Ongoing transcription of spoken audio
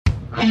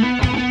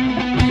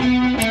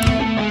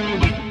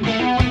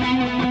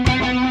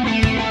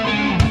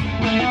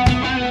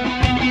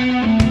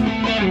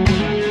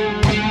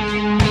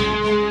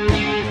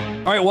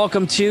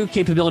welcome to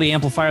Capability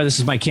Amplifier. This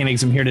is Mike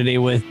Koenigs. I'm here today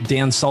with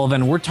Dan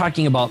Sullivan. We're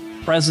talking about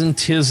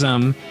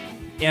presentism,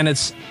 and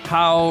it's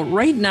how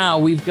right now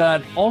we've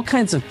got all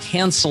kinds of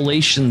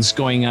cancellations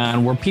going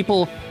on where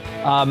people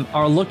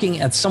are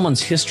looking at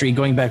someone's history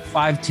going back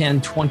 5,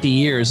 10, 20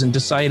 years and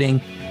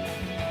deciding,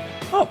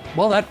 oh,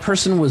 well, that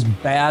person was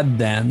bad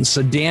then.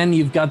 So, Dan,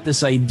 you've got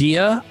this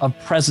idea of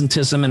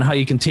presentism and how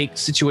you can take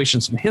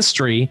situations from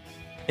history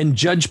and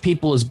judge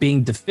people as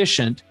being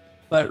deficient,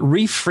 but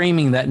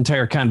reframing that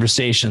entire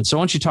conversation. So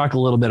why don't you talk a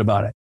little bit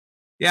about it?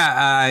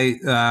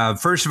 Yeah,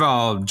 first of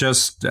all,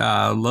 just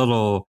a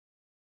little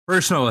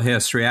personal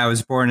history. I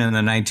was born in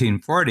the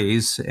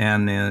 1940s,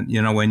 and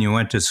when you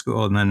went to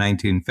school in the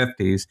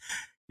 1950s,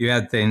 you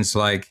had things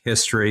like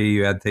history,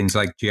 you had things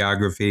like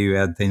geography, you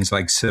had things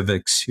like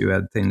civics, you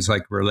had things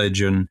like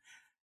religion.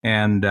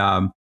 And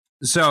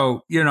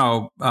so,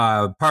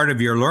 part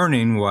of your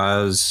learning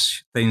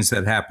was things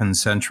that happened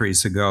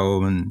centuries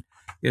ago and,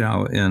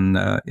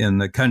 in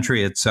the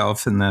country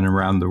itself and then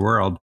around the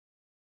world.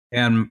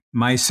 And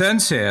my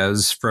sense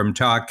is from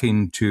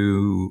talking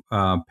to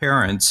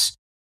parents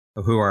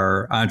who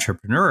are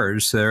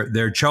entrepreneurs,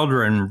 their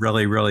children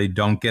really, really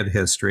don't get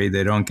history.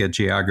 They don't get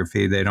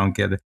geography. They don't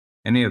get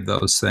any of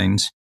those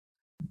things.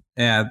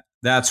 And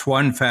that's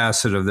one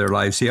facet of their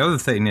lives. The other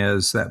thing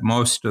is that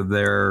most of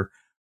their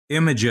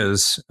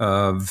images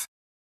of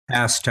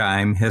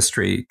pastime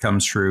history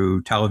comes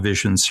through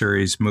television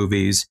series,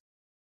 movies,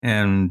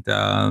 and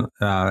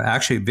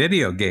actually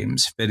video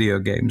games. They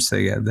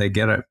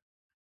get it.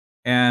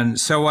 And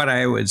so what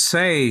I would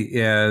say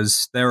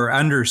is their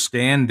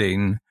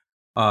understanding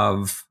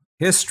of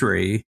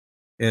history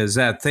is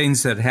that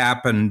things that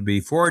happened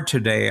before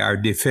today are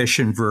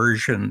deficient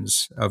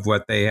versions of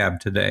what they have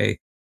today.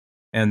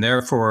 And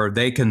therefore,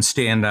 they can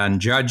stand on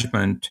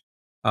judgment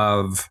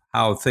of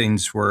how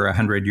things were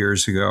 100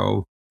 years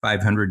ago,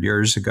 500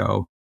 years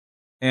ago.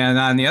 And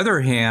on the other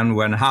hand,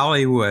 when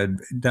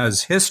Hollywood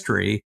does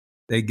history,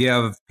 they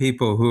give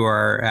people who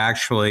are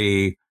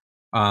actually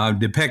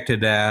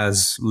depicted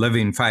as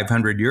living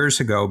 500 years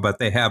ago, but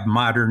they have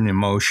modern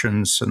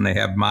emotions and they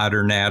have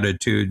modern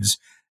attitudes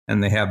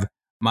and they have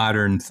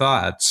modern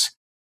thoughts.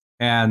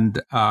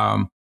 And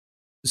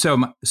so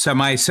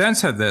my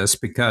sense of this,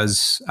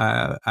 because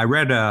I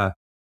read a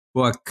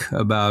book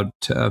about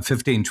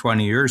 15,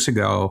 20 years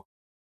ago,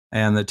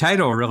 and the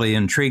title really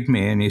intrigued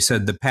me. And he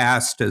said, "The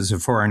past is a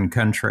foreign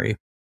country."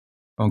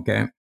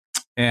 Okay.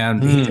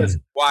 And he just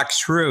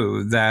walks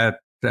through that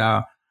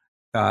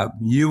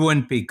you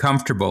wouldn't be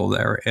comfortable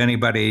there.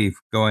 Anybody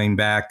going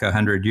back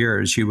 100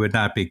 years, you would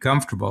not be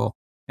comfortable.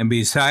 And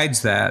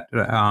besides that,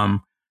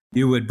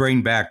 you would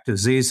bring back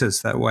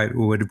diseases that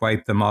would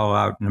wipe them all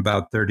out in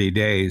about 30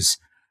 days.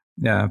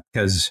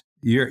 Because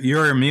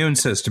your immune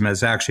system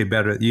is actually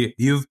better.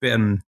 You've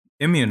been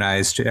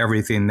immunized to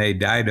everything they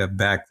died of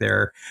back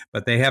there,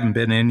 but they haven't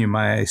been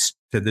immunized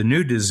to the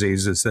new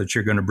diseases that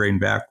you're going to bring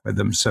back with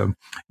them. So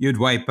you'd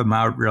wipe them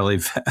out really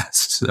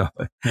fast. So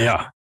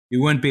yeah,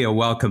 you wouldn't be a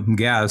welcome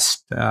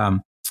guest.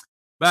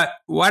 But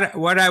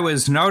what I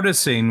was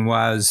noticing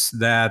was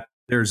that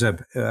there's a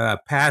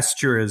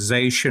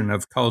pasteurization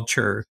of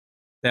culture,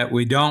 that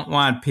we don't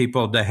want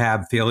people to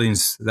have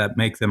feelings that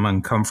make them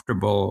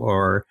uncomfortable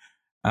or,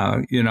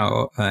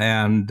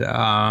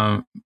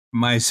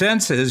 my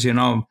sense is,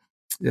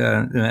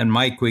 and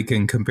Mike, we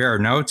can compare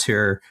notes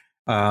here.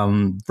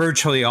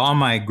 Virtually all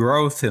my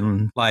growth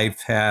in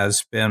life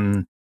has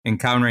been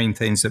encountering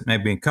things that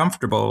make me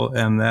comfortable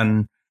and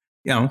then,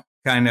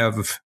 kind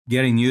of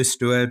getting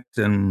used to it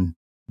and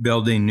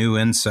building new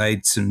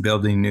insights and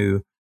building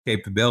new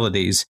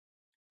capabilities.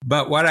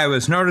 But what I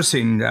was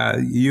noticing,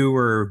 you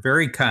were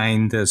very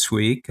kind this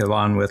week,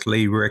 along with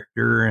Lee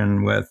Richter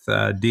and with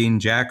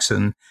Dean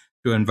Jackson,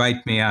 to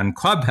invite me on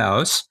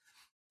Clubhouse.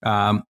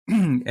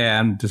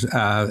 And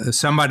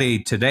somebody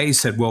today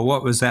said, "Well,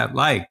 what was that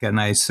like?"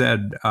 And I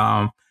said,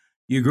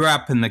 "You grew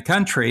up in the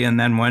country, and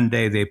then one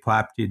day they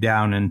plopped you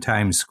down in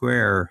Times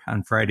Square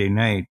on Friday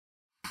night."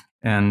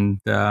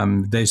 And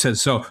they said,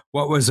 "So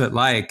what was it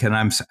like?" And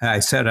I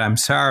said, "I'm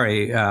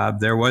sorry,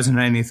 there wasn't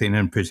anything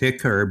in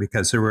particular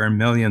because there were a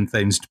million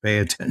things to pay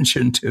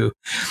attention to."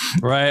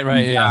 Right,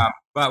 yeah.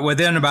 But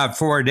within about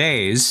 4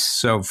 days,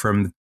 so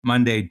from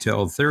Monday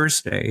till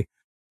Thursday,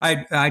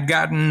 I'd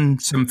gotten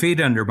some feet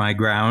under my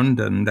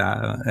ground, and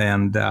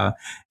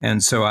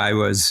so I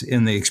was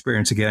in the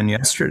experience again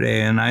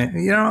yesterday, and I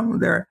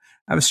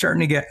was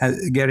starting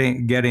to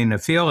getting a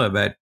feel of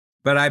it.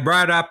 But I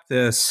brought up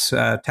this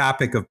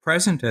topic of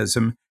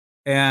presentism,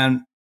 and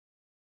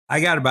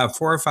I got about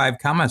 4 or 5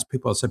 comments.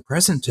 People said,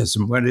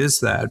 "Presentism, what is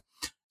that?"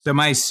 So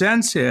my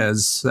sense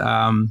is,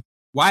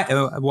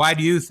 why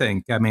do you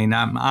think? I mean,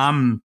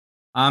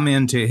 I'm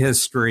into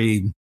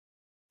history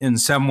in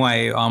some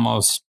way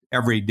almost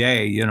every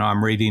day.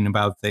 I'm reading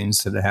about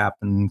things that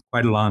happened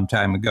quite a long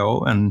time ago,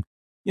 and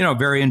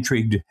very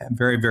intrigued,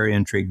 very, very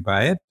intrigued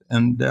by it,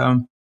 and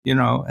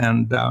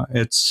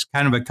it's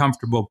kind of a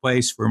comfortable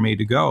place for me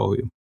to go.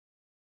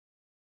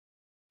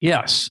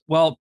 Yes.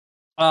 Well,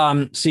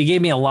 so you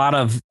gave me a lot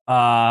of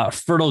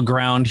fertile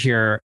ground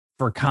here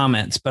for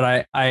comments,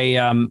 but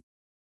I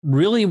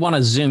really want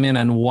to zoom in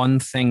on one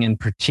thing in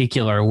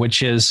particular,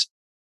 which is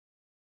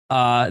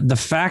the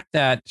fact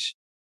that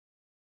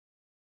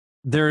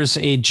there's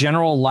a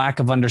general lack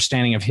of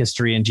understanding of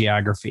history and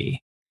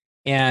geography.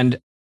 And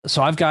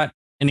so I've got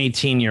an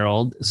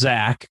 18-year-old,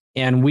 Zach,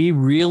 and we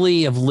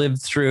really have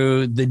lived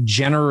through the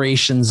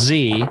Generation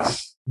Z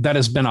that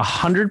has been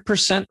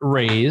 100%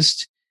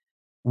 raised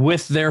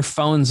with their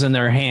phones in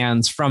their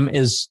hands from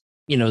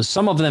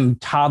some of them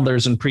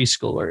toddlers and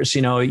preschoolers.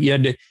 You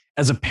had to,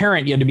 as a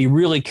parent, you had to be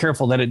really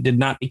careful that it did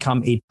not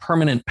become a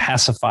permanent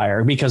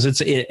pacifier because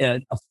it's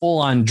a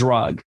full-on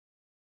drug.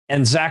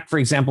 And Zach, for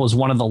example, was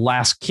one of the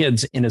last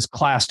kids in his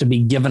class to be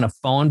given a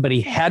phone, but he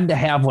had to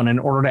have one in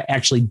order to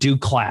actually do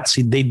class.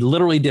 They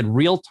literally did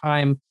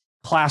real-time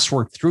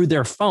classwork through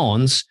their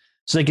phones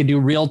so they could do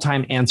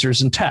real-time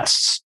answers and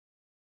tests.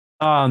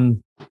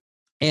 And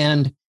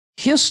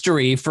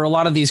history for a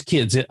lot of these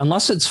kids,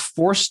 unless it's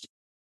forced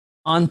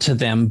onto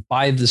them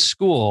by the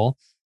school,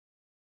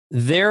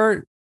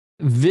 their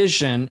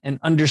vision and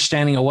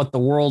understanding of what the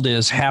world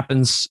is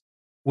happens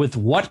with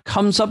what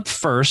comes up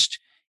first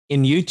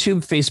in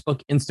YouTube,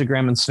 Facebook,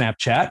 Instagram, and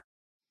Snapchat.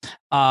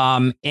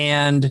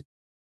 And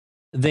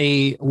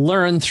they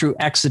learn through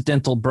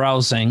accidental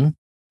browsing,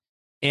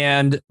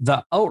 and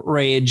the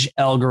outrage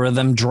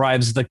algorithm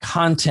drives the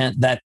content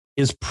that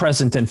is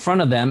present in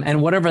front of them,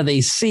 and whatever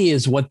they see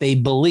is what they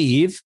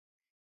believe.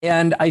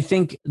 And I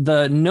think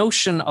the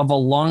notion of a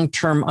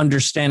long-term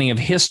understanding of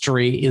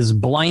history is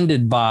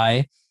blinded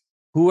by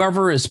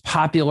whoever is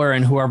popular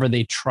and whoever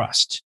they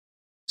trust.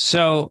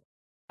 So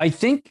I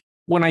think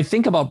when I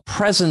think about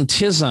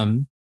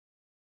presentism,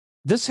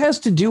 this has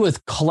to do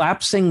with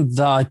collapsing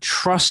the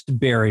trust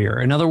barrier.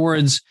 In other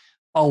words,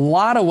 a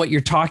lot of what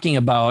you're talking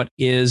about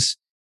is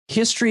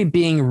history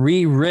being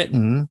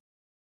rewritten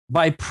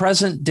by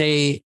present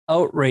day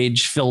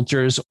outrage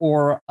filters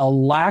or a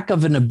lack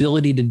of an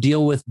ability to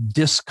deal with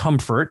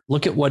discomfort.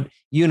 Look at what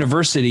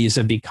universities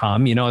have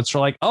become. It's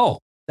like, oh,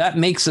 that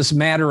makes us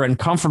mad or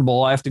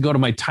uncomfortable. I have to go to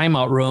my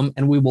timeout room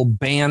and we will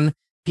ban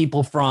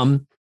people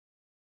from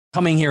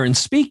coming here and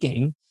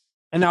speaking.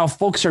 And now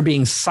folks are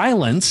being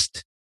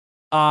silenced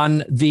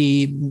on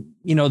the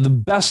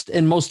best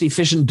and most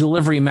efficient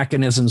delivery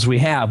mechanisms we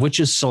have,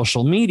 which is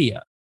social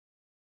media.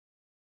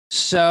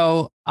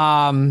 So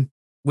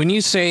when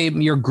you say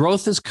your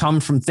growth has come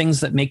from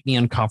things that make me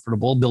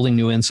uncomfortable, building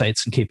new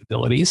insights and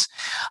capabilities,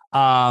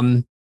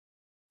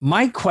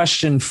 my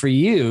question for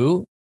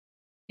you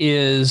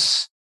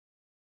is,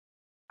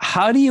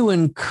 how do you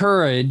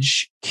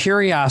encourage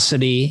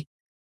curiosity,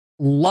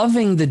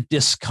 loving the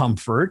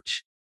discomfort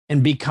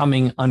and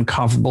becoming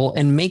uncomfortable,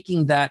 and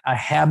making that a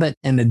habit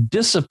and a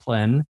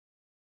discipline?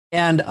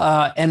 And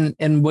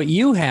what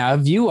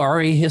you are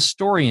a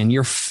historian.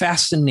 You're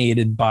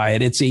fascinated by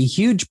it. It's a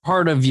huge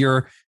part of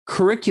your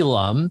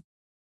curriculum,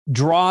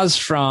 draws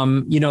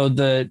from,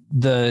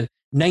 the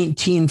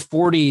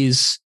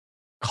 1940s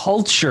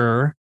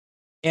culture,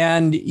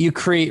 and you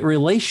create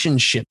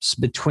relationships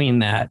between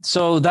that.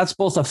 So that's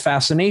both a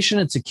fascination,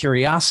 it's a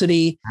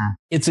curiosity,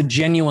 it's a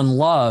genuine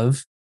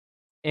love.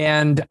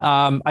 And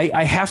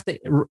I have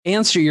to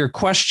answer your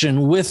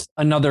question with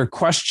another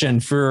question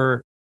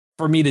for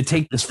me to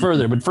take this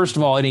further. But first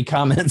of all, any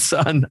comments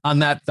on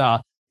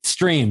that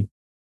stream?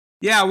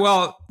 Yeah,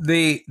 well,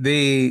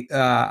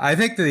 I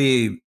think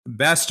the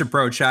best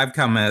approach I've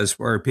come is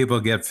where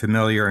people get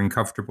familiar and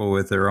comfortable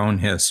with their own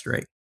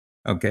history.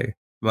 Okay.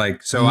 I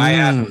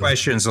ask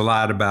questions a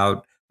lot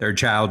about their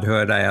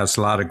childhood. I ask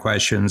a lot of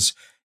questions,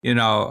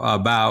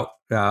 about,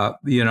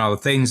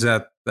 things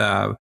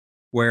that,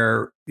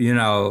 where,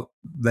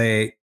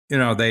 they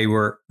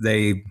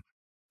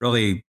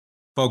really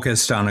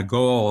focused on a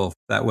goal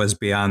that was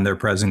beyond their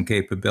present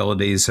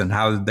capabilities, and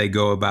how did they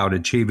go about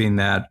achieving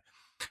that.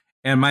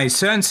 And my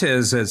sense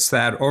is it's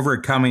that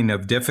overcoming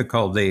of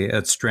difficulty,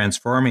 it's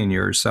transforming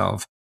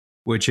yourself,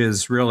 which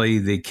is really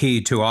the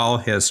key to all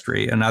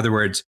history. In other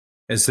words,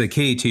 it's the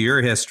key to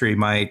your history,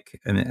 Mike.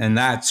 And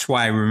that's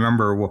why I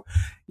remember,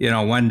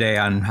 one day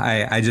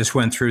I just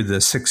went through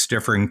the 6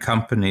 different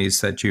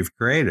companies that you've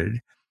created.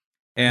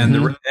 And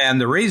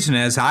the reason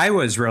is I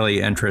was really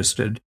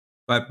interested,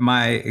 but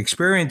my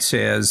experience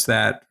is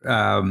that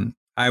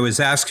I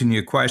was asking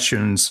you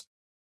questions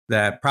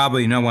that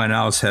probably no one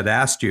else had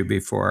asked you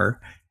before.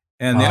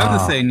 And the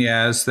other thing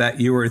is that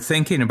you were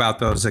thinking about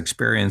those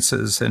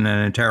experiences in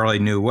an entirely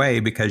new way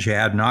because you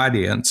had an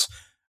audience,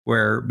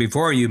 where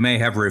before you may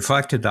have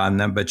reflected on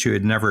them, but you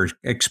had never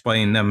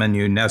explained them, and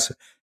you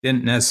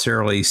didn't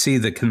necessarily see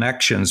the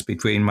connections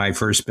between my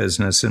first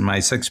business and my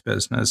 6th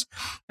business.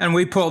 And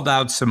we pulled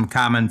out some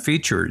common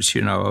features,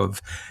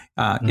 of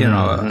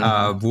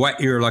what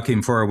you're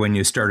looking for when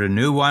you start a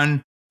new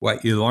one,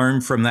 what you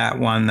learn from that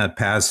one that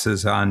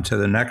passes on to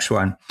the next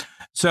one.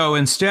 So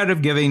instead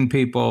of giving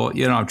people,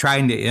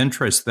 trying to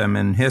interest them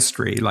in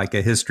history, like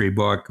a history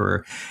book,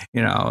 or,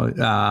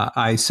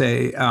 I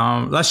say,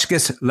 let's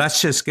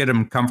just get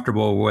them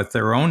comfortable with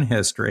their own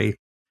history.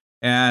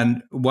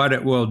 And what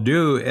it will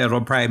do,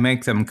 it'll probably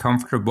make them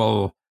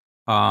comfortable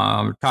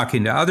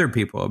talking to other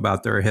people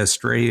about their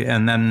history,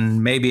 and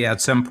then maybe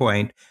at some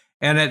point,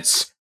 and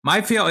it's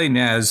my feeling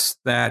is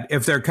that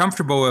if they're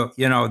comfortable,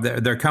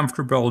 they're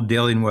comfortable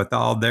dealing with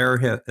all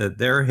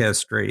their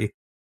history,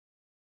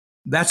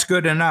 that's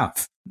good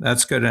enough.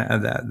 That's good.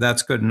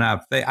 That's good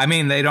enough.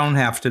 They don't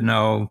have to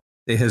know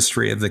the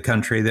history of the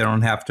country. They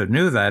don't have to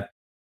know that,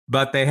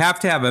 but they have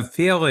to have a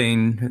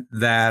feeling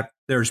that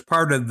there's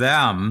part of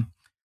them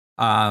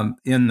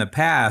in the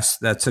past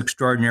that's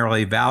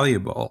extraordinarily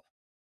valuable,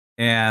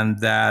 and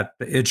that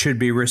it should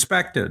be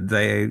respected.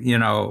 I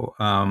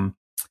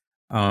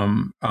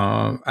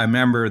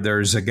remember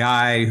there's a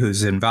guy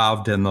who's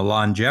involved in the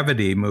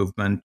longevity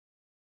movement,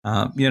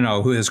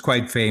 who is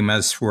quite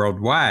famous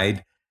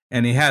worldwide.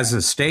 And he has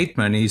a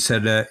statement. He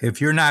said, if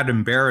you're not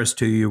embarrassed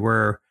who you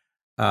were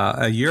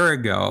a year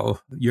ago,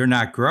 you're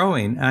not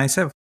growing. And I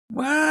said,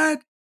 what?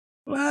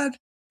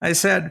 I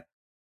said,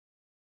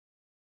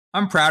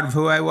 I'm proud of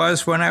who I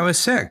was when I was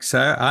 6.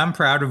 I'm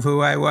proud of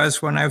who I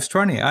was when I was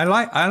 20. I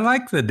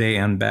like the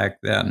Dan back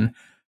then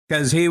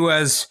because he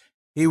was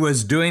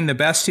doing the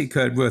best he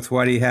could with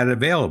what he had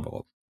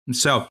available. And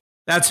so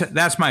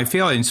that's my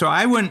feeling. So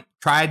I wouldn't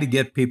try to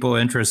get people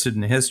interested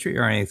in history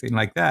or anything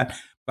like that,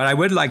 but I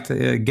would like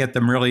to get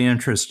them really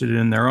interested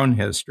in their own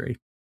history.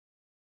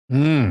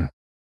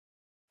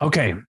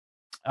 Okay.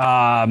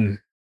 I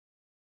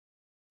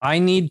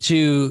need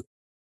to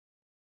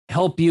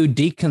help you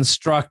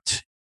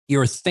deconstruct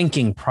your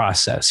thinking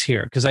process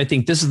here, because I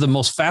think this is the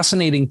most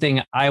fascinating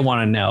thing I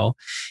want to know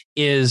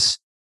is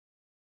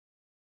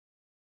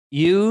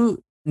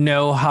you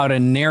know how to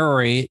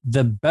narrate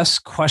the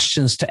best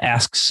questions to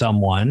ask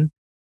someone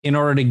in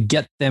order to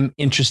get them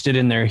interested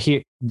in their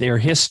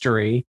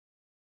history.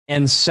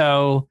 And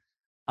so,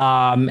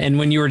 and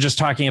when you were just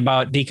talking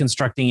about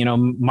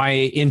deconstructing, my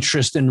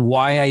interest in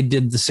why I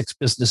did the 6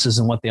 businesses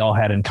and what they all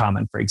had in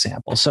common, for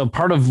example. So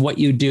part of what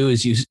you do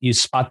is you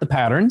spot the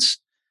patterns,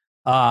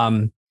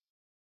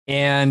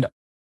 and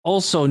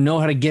also know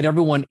how to get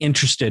everyone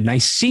interested. And I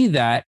see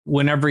that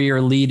whenever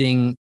you're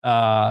leading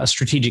a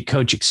strategic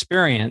coach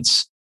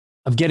experience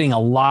of getting a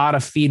lot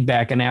of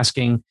feedback and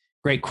asking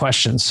great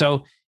questions.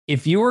 So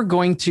if you are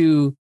going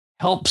to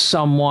help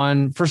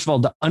someone, first of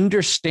all, to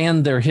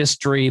understand their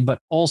history, but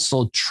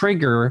also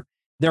trigger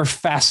their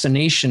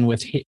fascination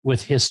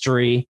with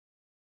history,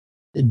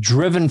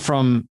 driven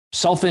from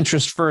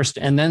self-interest first,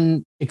 and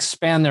then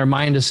expand their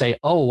mind to say,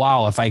 oh,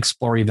 wow, if I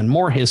explore even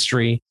more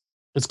history,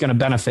 it's going to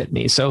benefit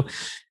me. So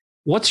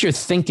what's your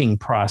thinking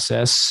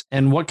process,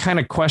 and what kind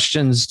of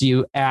questions do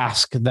you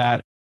ask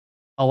that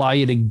allow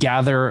you to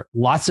gather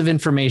lots of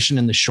information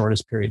in the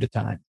shortest period of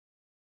time?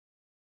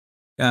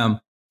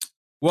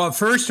 Well,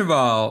 first of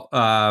all,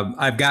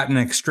 I've gotten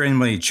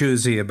extremely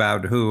choosy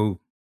about who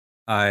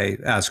I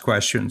ask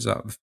questions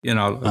of. I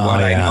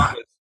noticed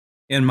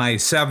in my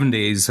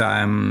 70s,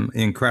 I'm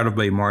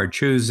incredibly more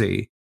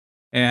choosy.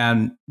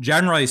 And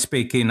generally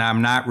speaking,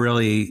 I'm not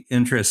really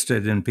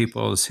interested in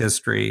people's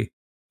history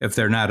if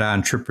they're not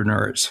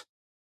entrepreneurs.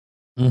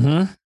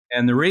 Mm-hmm.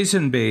 And the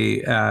reason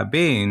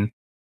being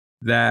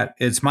that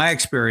it's my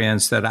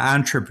experience that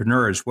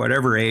entrepreneurs,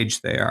 whatever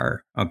age they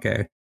are,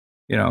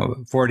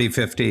 40,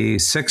 50,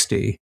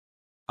 60,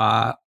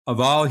 of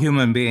all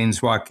human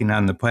beings walking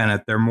on the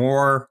planet, they're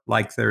more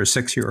like their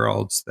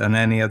 6-year-olds than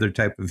any other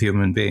type of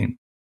human being.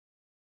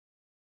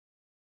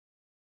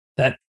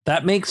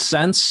 That makes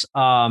sense.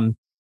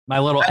 My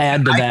little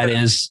add to that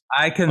is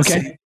I can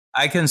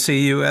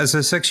see you as a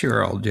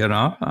 6-year-old, and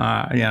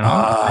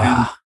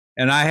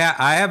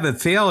I have a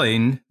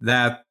feeling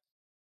that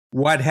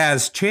what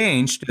has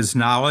changed is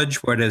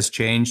knowledge. What has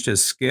changed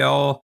is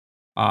skill.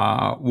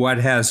 What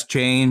has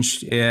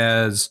changed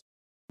is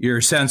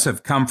your sense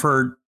of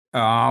comfort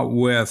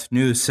with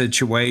new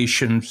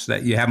situations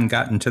that you haven't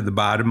gotten to the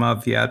bottom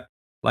of yet,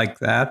 like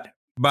that.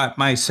 But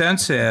my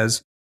sense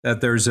is that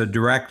there's a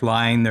direct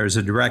line, there's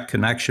a direct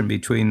connection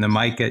between the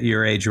Mike at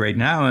your age right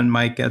now and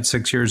Mike at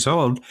 6 years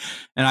old.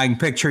 And I can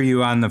picture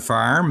you on the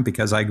farm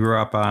because I grew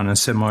up on a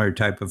similar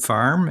type of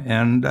farm.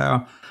 And,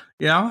 I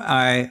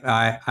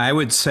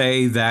would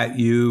say that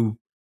you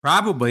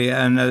probably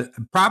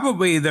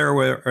there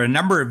were a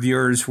number of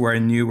years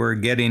when you were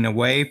getting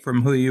away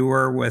from who you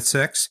were with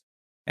 6.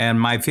 And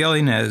my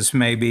feeling is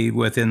maybe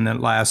within the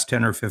last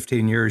 10 or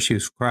 15 years,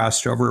 you've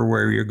crossed over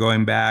where you're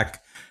going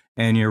back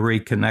and you're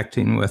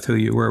reconnecting with who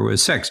you were with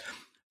 6.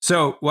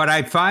 So what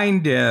I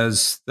find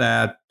is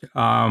that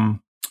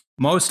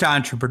most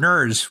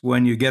entrepreneurs,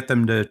 when you get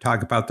them to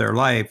talk about their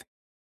life,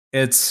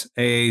 it's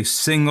a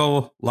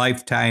single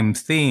lifetime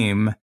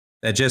theme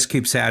that just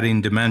keeps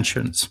adding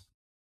dimensions.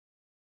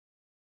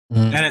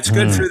 Mm-hmm. And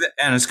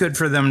it's good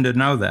for them to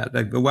know that.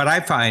 Like, what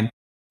I find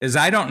is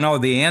I don't know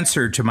the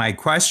answer to my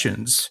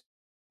questions,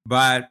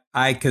 but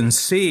I can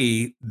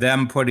see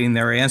them putting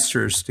their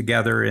answers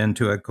together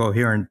into a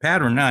coherent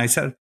pattern. And I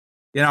said,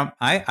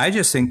 I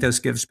just think this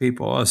gives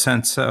people a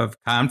sense of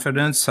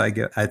confidence. I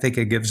think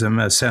it gives them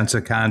a sense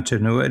of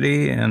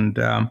continuity, and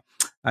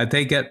I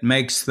think it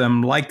makes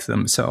them like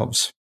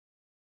themselves.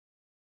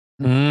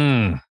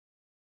 Okay.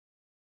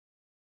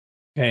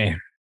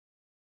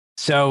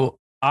 So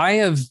I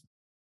have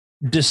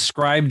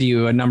described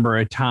you a number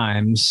of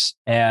times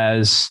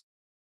as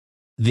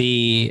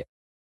the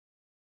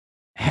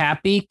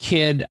happy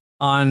kid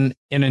in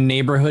a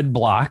neighborhood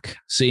block.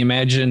 So you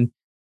imagine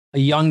a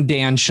young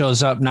Dan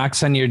shows up,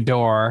 knocks on your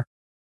door,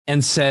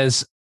 and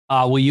says,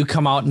 will you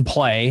come out and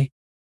play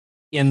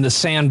in the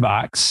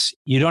sandbox?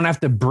 You don't have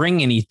to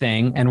bring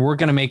anything, and we're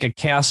going to make a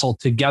castle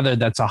together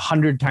that's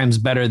 100 times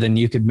better than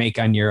you could make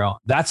on your own.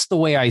 That's the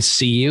way I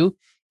see you.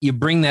 You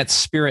bring that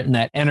spirit and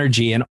that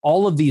energy, and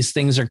all of these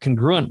things are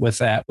congruent with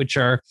that, which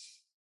are,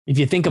 if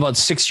you think about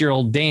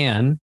 6-year-old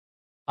Dan,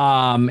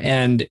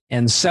 and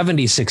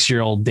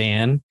 76-year-old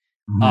Dan,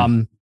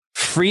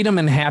 freedom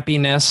and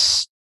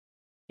happiness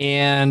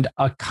and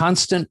a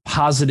constant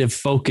positive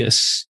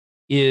focus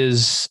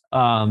is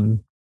my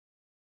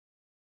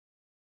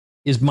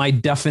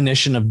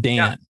definition of Dan.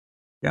 Yeah.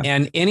 Yeah.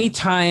 And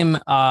anytime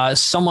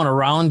someone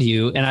around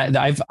you, and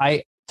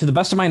I, to the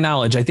best of my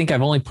knowledge, I think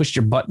I've only pushed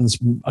your buttons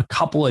a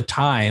couple of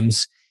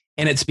times,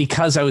 and it's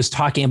because I was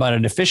talking about a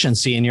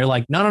deficiency, and you're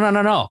like,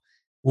 no.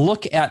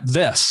 Look at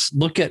this.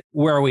 Look at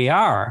where we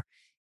are,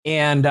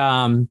 and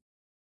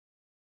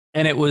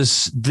it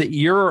was that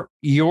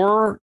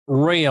your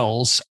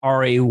rails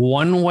are a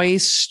one-way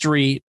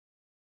street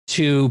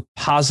to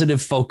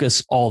positive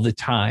focus all the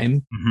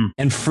time,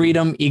 and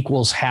freedom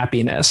equals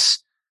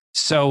happiness.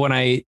 So when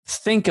I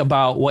think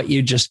about what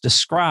you just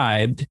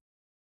described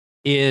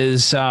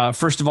is,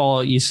 first of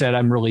all, you said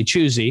I'm really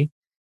choosy.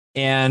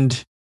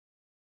 And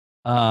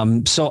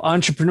so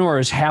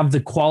entrepreneurs have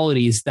the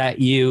qualities that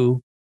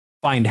you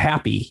find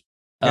happy.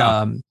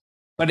 Yeah.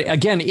 But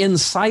again,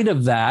 inside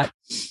of that,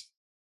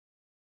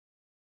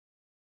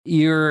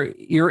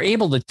 you're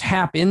able to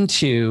tap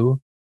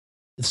into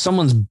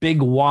someone's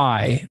big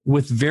why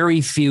with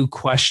very few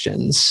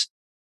questions.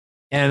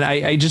 And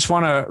I just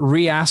want to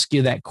re-ask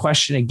you that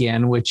question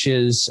again, which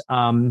is,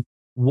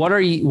 what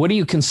do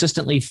you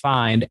consistently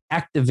find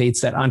activates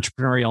that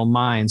entrepreneurial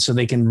mind so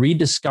they can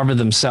rediscover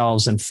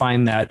themselves and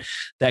find that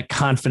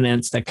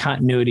confidence, that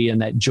continuity,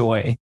 and that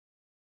joy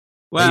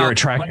that you're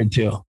attracted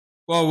to?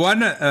 Well,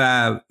 one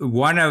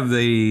of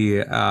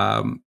the,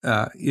 and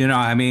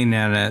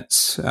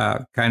it's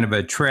kind of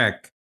a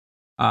trick,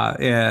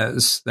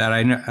 is that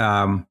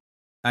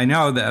I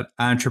know that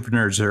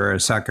entrepreneurs are a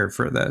sucker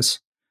for this.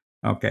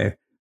 Okay.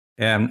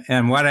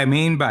 And what I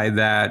mean by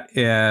that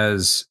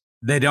is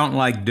they don't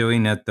like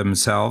doing it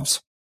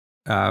themselves.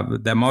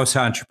 That most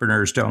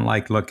entrepreneurs don't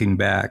like looking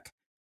back.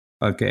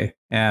 Okay.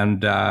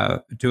 And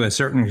to a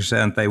certain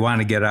extent, they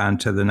want to get on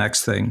to the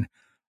next thing.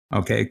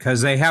 Okay.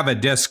 Because they have a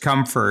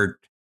discomfort.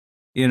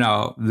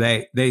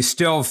 They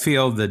still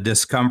feel the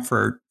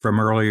discomfort from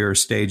earlier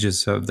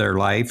stages of their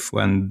life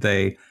when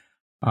they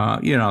were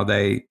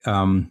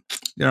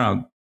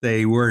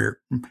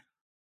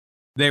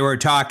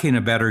talking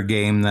a better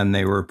game than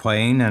they were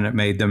playing, and it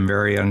made them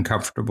very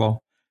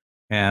uncomfortable.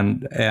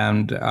 And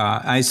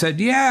I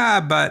said,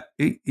 I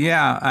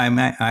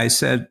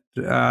said,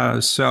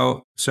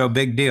 so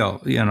big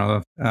deal,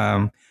 you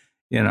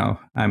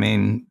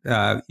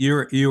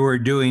were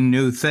doing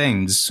new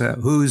things.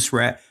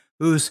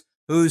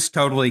 Who's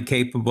totally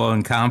capable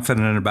and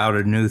confident about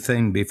a new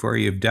thing before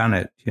you've done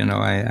it?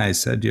 I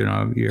said,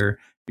 you're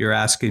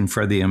asking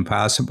for the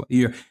impossible.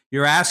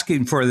 You're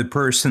asking for the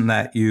person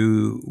that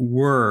you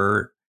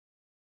were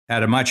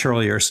at a much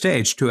earlier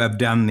stage to have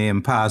done the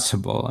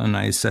impossible. And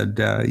I said,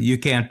 you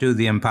can't do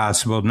the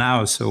impossible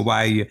now. So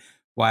why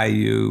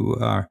you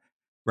are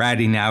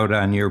ratting out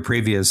on your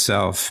previous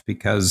self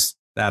because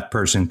that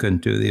person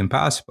couldn't do the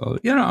impossible?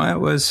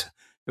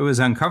 It was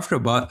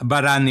uncomfortable.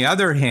 But on the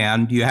other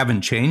hand, you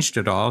haven't changed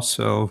at all.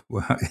 So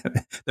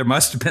there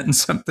must have been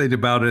something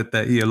about it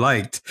that you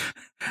liked.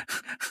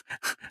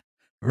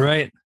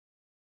 Right.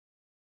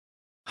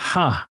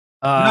 Huh.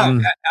 No,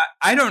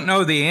 I don't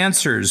know the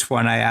answers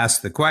when I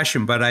ask the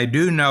question, but I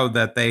do know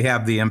that they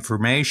have the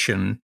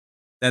information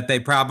that they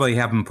probably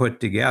haven't put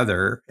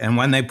together. And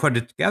when they put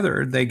it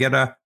together, they get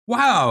a,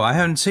 wow, I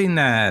haven't seen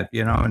that,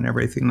 and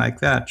everything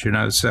like that,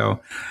 so,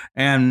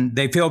 and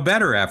they feel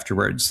better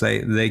afterwards.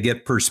 They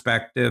get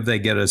perspective, they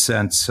get a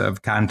sense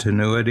of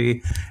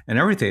continuity and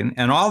everything.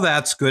 And all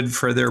that's good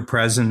for their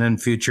present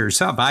and future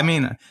self. I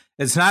mean,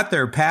 it's not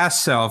their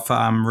past self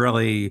I'm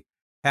really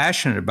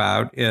passionate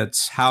about.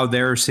 It's how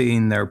they're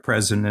seeing their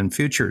present and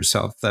future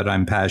self that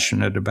I'm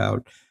passionate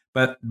about.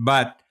 But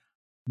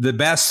the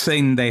best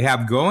thing they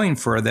have going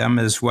for them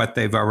is what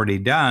they've already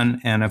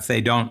done. And if they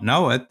don't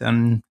know it,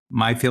 then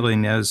my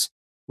feeling is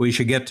we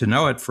should get to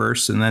know it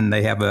first, and then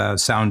they have a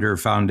sounder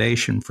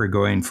foundation for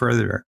going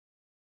further.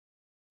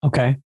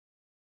 Okay.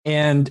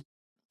 And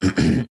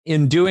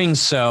in doing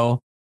so,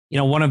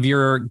 one of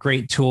your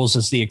great tools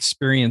is the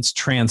Experience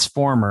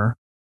Transformer.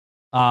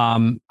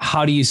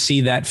 How do you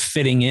see that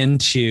fitting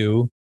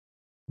into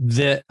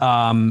the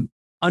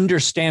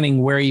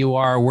understanding where you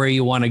are, where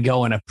you want to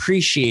go, and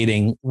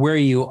appreciating where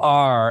you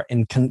are,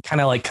 and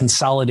kind of like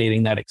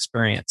consolidating that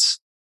experience?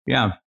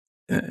 Yeah.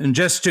 And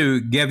just to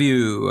give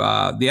you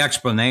the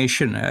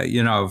explanation,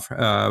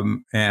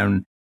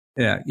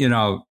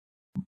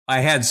 I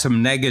had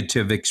some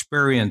negative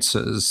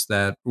experiences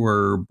that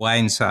were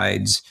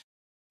blindsides.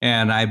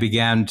 And I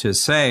began to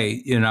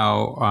say,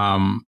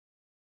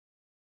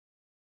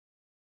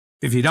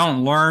 if you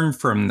don't learn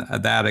from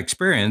that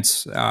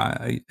experience,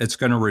 it's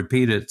going to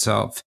repeat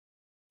itself,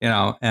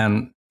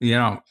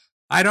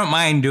 I don't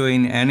mind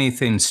doing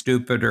anything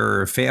stupid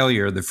or a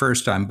failure the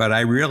first time, but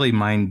I really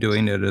mind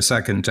doing it a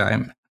second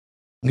time.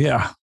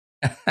 Yeah.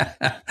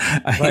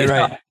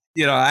 Right.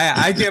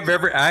 I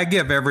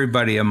give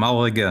everybody a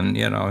mulligan,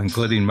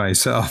 including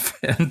myself,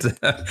 and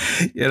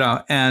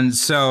and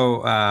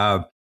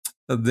so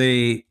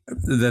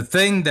the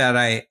thing that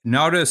I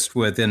noticed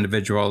with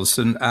individuals,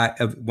 and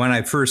when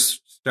I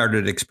first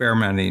started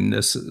experimenting,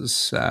 this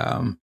is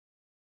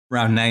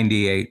around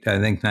 98, I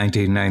think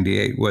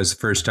 1998 was the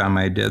first time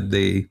I did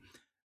the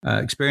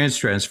experience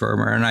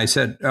transformer, and I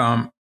said,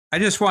 I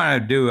just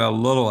want to do a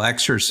little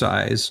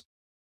exercise.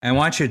 I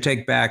want you to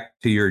take back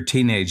to your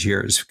teenage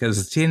years,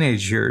 because the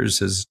teenage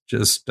years is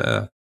just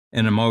an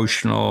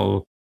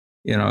emotional,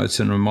 it's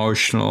an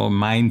emotional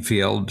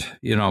minefield,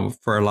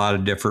 for a lot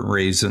of different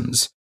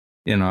reasons,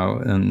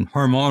 and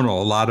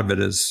hormonal. A lot of it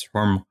is,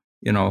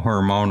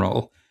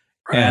 hormonal.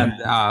 Right.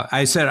 And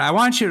I said, I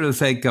want you to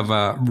think of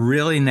a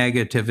really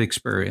negative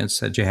experience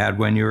that you had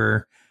when you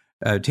were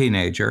a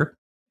teenager.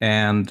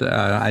 And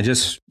I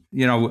just,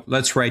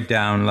 let's write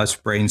down, let's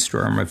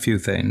brainstorm a few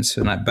things.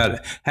 But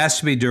it has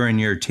to be during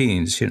your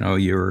teens,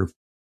 your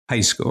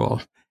high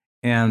school.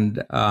 And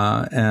you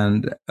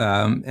don't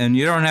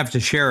have to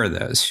share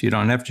this. You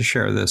don't have to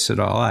share this at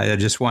all. I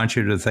just want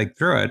you to think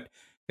through it,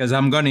 because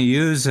I'm going to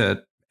use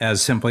it as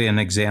simply an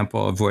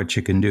example of what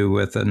you can do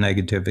with a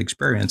negative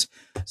experience.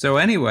 So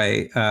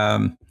anyway,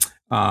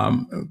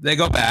 they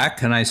go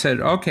back, and I said,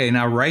 okay,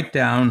 now write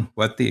down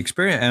what the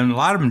experience, and a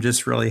lot of them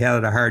just really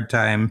had a hard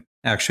time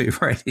actually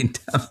writing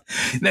down.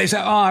 And they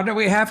said, oh, do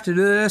we have to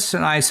do this?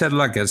 And I said,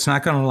 look, it's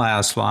not going to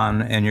last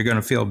long, and you're going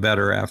to feel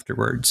better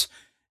afterwards.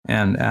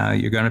 And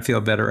you're going to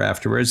feel better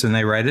afterwards. And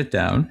they write it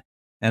down.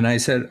 And I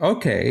said,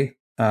 okay,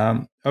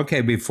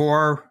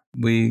 before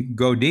we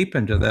go deep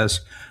into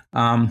this,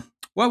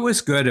 what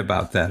was good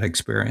about that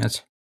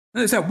experience?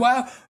 And they said,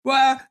 well,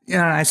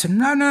 and I said,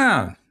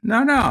 no.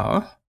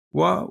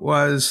 What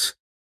was,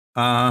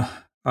 what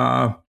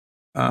was,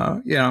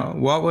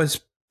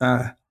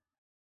 and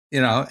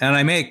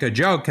I make a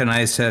joke, and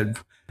I said,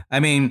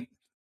 30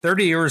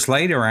 years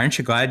later, aren't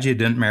you glad you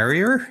didn't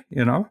marry her?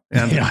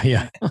 And,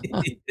 yeah.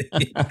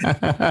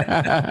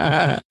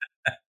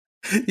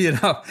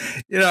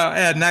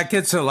 And that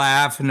gets a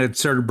laugh, and it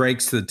sort of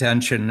breaks the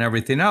tension and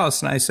everything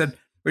else. And I said,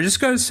 we're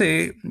just going to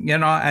see,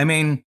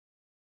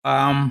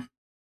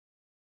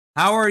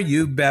 how are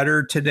you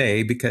better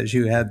today because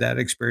you had that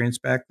experience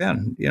back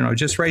then?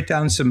 Just write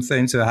down some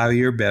things of how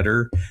you're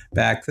better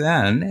back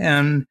then.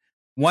 And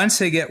once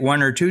they get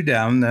 1 or 2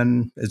 down,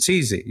 then it's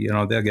easy.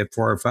 They'll get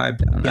 4 or 5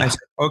 down. Yeah. I said,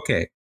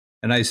 okay.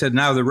 And I said,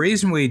 now the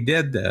reason we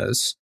did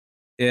this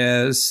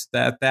is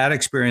that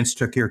experience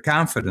took your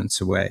confidence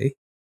away.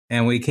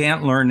 And we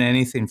can't learn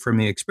anything from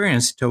the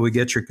experience until we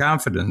get your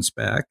confidence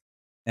back.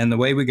 And the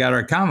way we got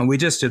our confidence, we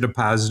just did a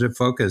positive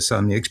focus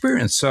on the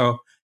experience. So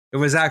it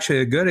was actually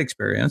a good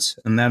experience.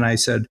 And then I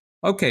said,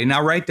 okay,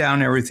 now write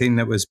down everything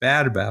that was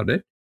bad about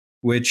it,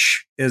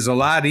 which is a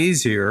lot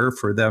easier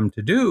for them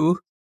to do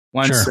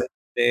once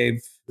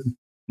they've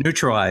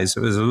neutralized.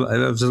 It was a little,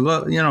 it was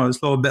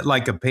a little bit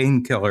like a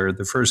painkiller.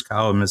 The first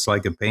column is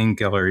like a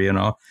painkiller,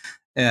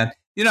 and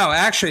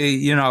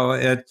actually,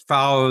 it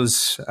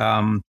follows,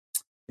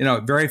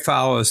 it very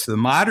follows the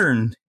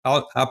modern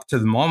up to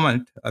the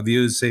moment of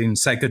using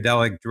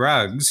psychedelic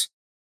drugs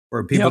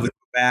for people to go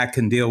back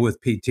and deal with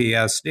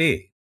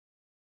PTSD.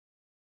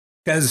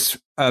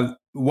 Because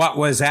what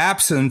was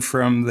absent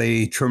from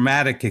the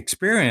traumatic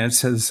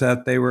experience is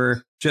that they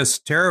were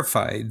just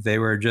terrified. They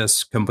were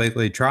just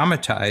completely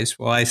traumatized.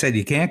 Well, I said,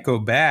 you can't go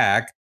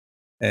back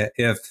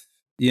if,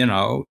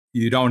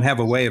 you don't have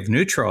a way of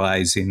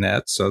neutralizing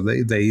that. So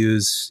they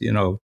use,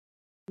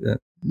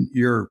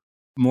 you're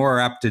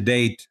more up to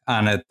date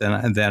on it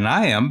than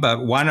I am.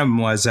 But one of them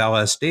was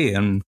LSD.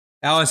 And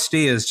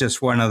LSD is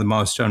just one of the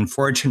most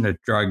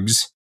unfortunate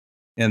drugs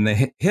in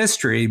the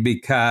history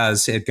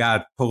because it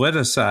got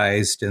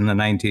politicized in the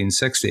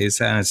 1960s,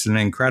 and it's an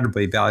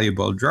incredibly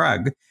valuable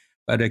drug,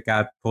 but it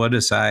got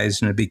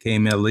politicized and it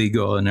became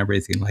illegal and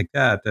everything like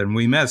that. And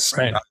we missed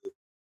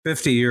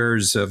 50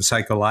 years of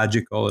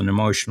psychological and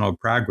emotional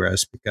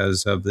progress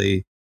because of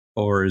the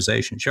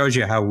polarization. Shows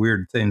you how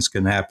weird things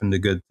can happen to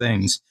good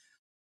things.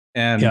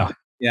 And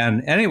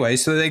anyway,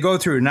 so they go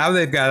through, now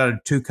they've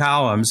got 2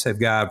 columns. They've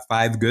got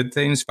 5 good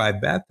things, 5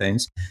 bad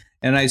things.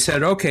 And I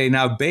said, okay,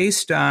 now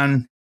based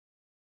on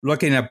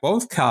looking at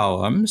both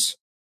columns,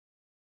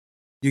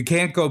 you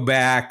can't go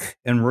back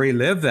and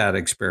relive that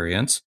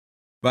experience.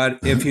 But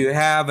if you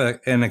have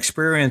an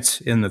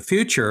experience in the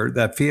future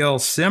that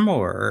feels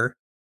similar,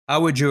 how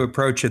would you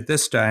approach it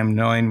this time,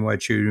 knowing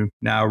what you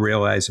now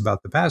realize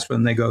about the past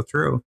when they go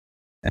through?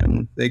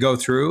 And they go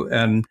through,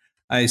 and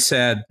I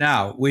said,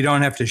 now, we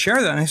don't have to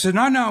share that. And I said,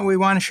 no, we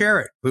want to share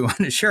it. We want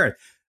to share it.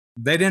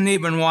 they didn't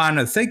even want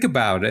to think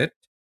about it,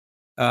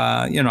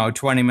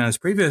 20 minutes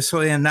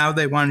previously, and now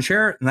they want to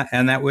share it,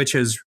 and that which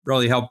is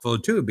really helpful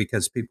too,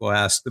 because people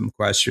ask them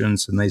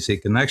questions and they see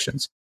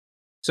connections.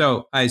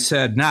 So I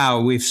said, now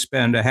we've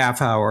spent a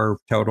half hour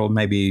total,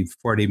 maybe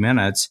 40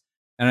 minutes.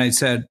 And I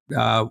said,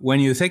 when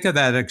you think of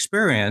that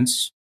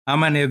experience, how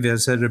many of you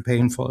has had a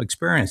painful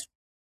experience?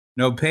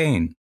 No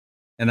pain.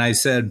 And I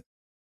said,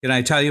 can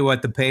I tell you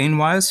what the pain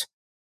was?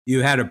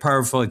 You had a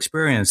powerful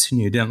experience and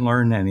you didn't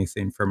learn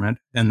anything from it.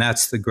 And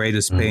that's the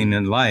greatest pain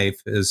in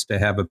life, is to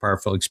have a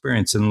powerful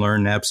experience and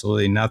learn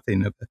absolutely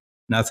nothing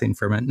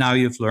from it. Now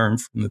you've learned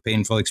from the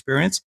painful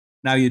experience.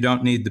 Now you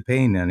don't need the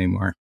pain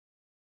anymore.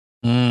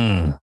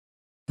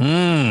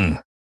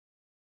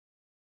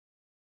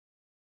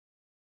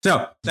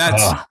 So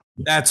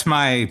that's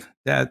my,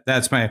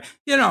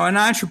 an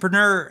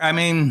entrepreneur. I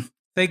mean,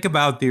 think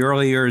about the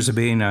early years of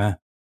being an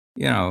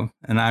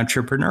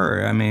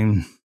entrepreneur. I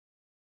mean,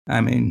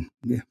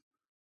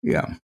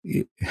 yeah.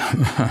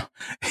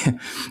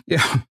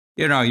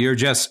 You're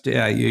just,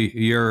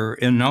 you're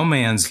in no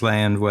man's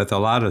land with a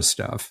lot of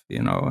stuff,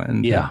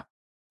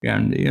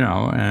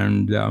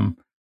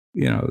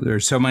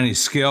 there's so many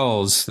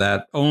skills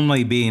that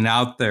only being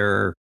out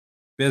there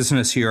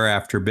business year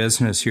after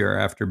business year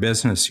after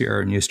business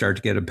year, and you start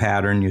to get a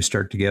pattern, you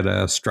start to get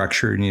a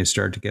structure, and you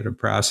start to get a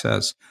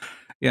process.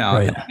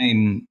 Right. I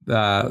mean,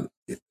 a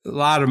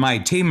lot of my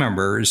team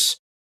members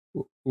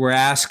were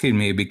asking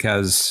me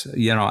because,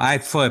 I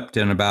flipped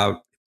in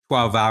about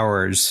 12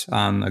 hours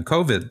on the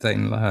COVID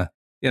thing.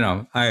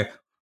 I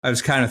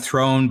was kind of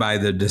thrown by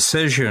the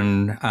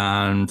decision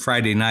on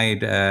Friday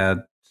night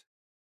at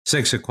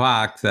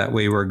 6:00 that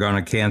we were going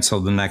to cancel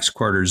the next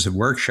quarters of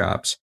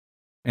workshops.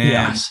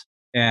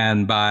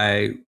 And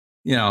by,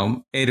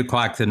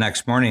 8:00 the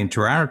next morning,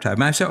 Toronto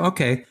time, I said,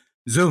 okay,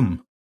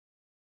 Zoom.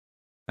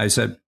 I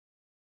said,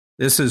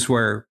 this is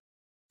where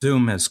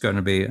Zoom is going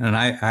to be. And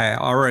I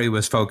already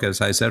was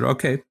focused. I said,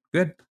 okay,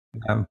 good.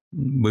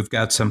 We've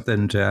got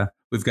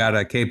we've got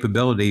a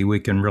capability we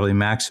can really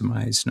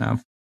maximize now.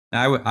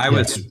 I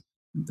was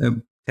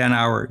 10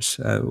 hours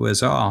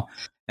was all.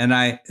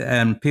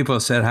 And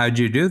people said, how'd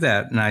you do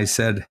that? And I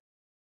said,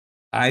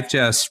 I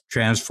just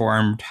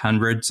transformed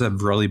hundreds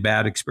of really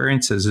bad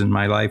experiences in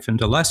my life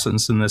into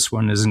lessons, and this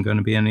one isn't going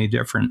to be any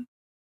different.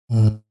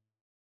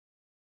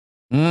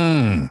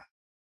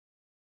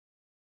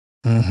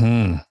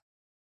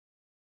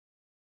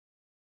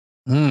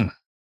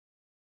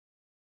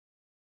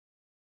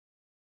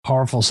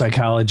 Powerful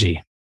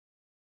psychology.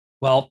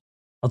 Well,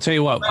 I'll tell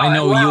you what, I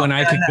know you and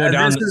I could go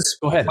down.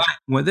 Go ahead.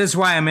 Well, this is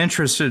why I'm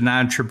interested in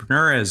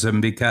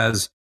entrepreneurism,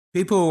 because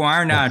people who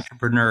aren't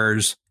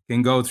entrepreneurs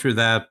can go through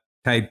that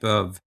type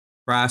of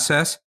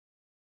process,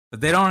 but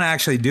they don't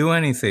actually do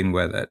anything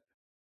with it.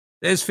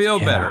 They just feel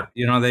better.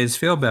 They just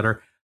feel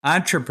better.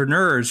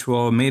 Entrepreneurs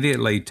will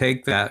immediately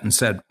take that and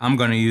said, I'm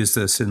going to use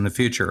this in the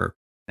future.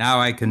 Now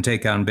I can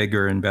take on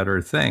bigger and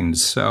better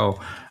things. So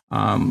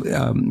a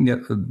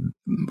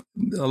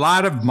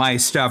lot of my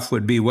stuff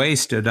would be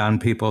wasted on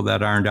people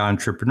that aren't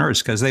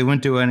entrepreneurs because they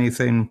wouldn't do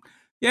anything.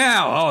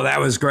 Yeah, oh, that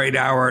was a great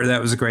hour. That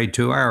was a great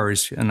 2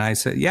 hours. And I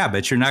said, yeah,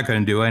 but you're not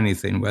going to do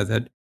anything with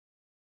it.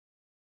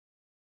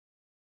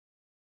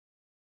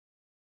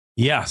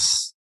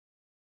 Yes.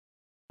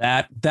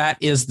 That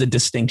is the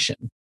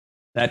distinction.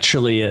 That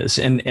truly is.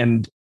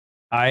 And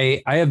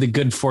I have the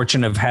good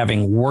fortune of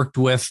having worked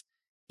with,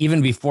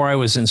 even before I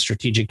was in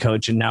Strategic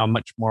Coach and now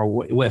much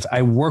more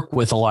I work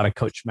with a lot of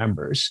coach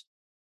members.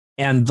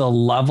 And the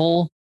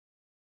level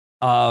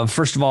of,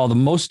 first of all, the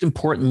most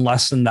important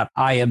lesson that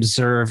I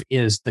observe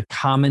is the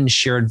common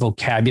shared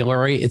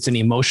vocabulary. It's an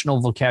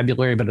emotional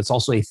vocabulary, but it's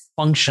also a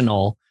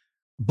functional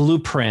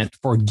blueprint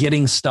for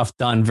getting stuff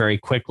done very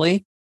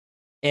quickly.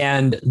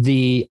 And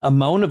the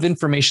amount of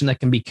information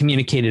that can be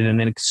communicated in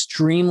an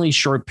extremely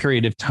short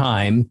period of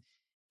time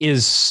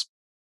is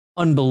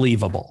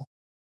unbelievable.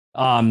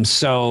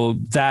 So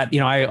that,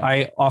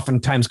 I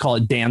oftentimes call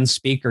it Dan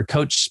speak or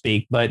coach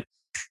speak, but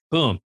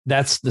boom,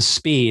 that's the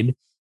speed.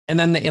 And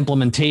then the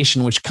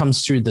implementation, which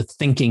comes through the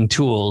thinking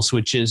tools,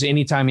 which is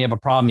anytime you have a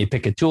problem, you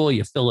pick a tool,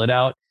 you fill it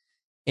out.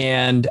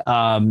 And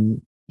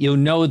you'll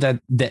know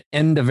that the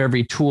end of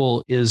every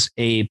tool is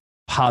a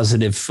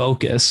positive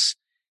focus.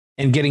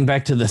 And getting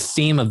back to the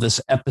theme of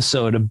this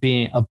episode of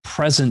being a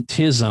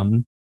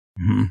presentism,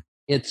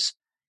 it's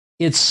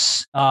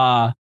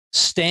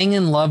staying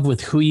in love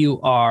with who you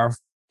are,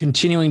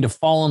 continuing to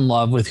fall in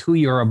love with who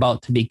you're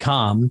about to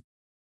become,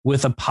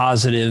 with a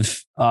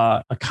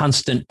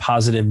constant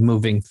positive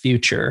moving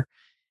future.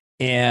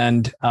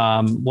 And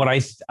what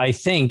I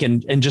think,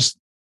 and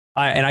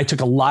I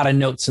took a lot of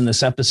notes in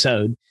this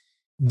episode,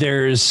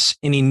 there's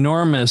an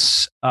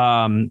enormous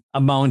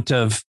amount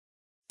of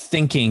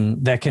thinking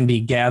that can be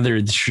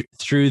gathered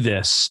through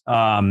this.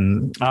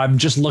 I'm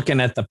just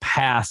looking at the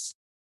path,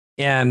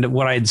 and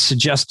what I'd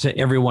suggest to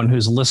everyone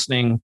who's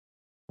listening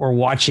or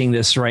watching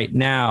this right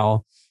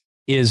now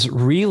is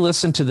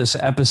re-listen to this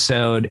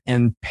episode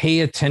and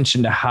pay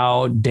attention to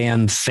how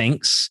Dan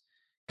thinks,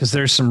 because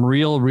there's some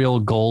real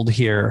gold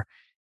here.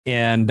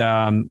 And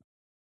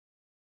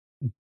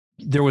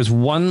there was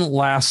one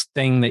last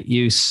thing that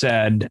you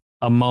said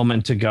a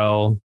moment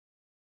ago,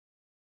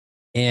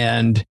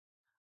 and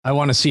I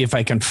want to see if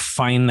I can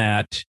find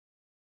that.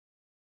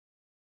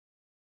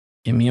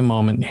 Give me a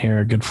moment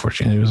here. Good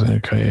fortune. It was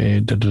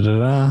okay.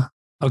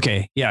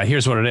 Okay. Yeah.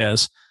 Here's what it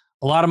is.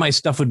 A lot of my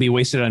stuff would be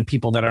wasted on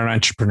people that aren't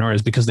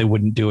entrepreneurs because they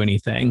wouldn't do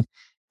anything.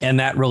 And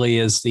that really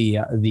is the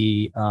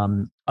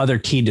other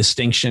key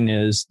distinction.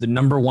 Is the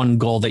number one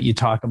goal that you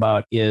talk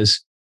about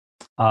is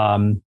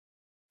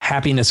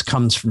happiness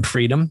comes from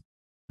freedom.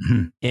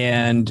 Mm-hmm.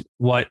 And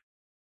what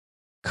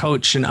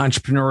coach and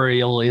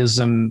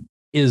entrepreneurialism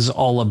is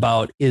all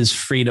about is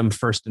freedom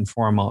first and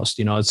foremost.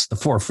 You know, it's the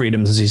four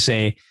freedoms, as you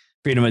say: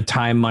 freedom of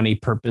time, money,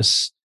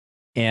 purpose,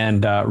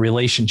 and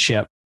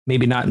relationship.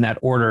 Maybe not in that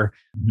order.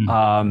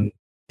 Mm-hmm.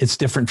 It's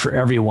different for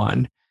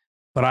everyone.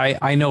 But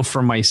I know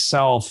for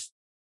myself,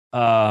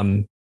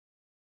 the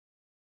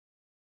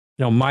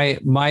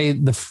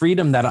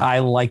freedom that I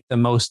like the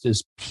most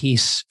is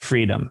peace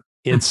freedom.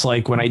 It's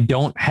like when I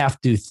don't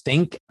have to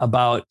think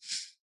about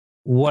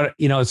what,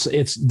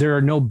 there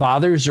are no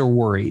bothers or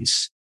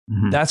worries.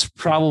 Mm-hmm. That's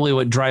probably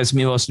what drives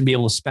me most, to be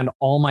able to spend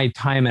all my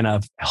time in a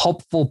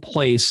helpful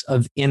place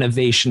of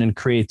innovation and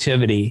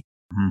creativity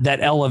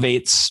that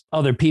elevates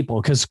other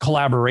people. Because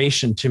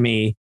collaboration to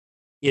me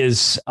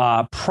is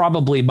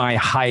probably my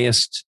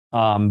highest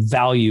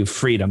value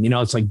freedom.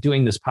 It's like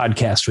doing this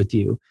podcast with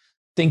you,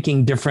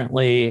 thinking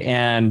differently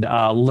and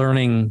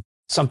learning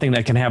something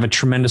that can have a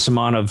tremendous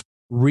amount of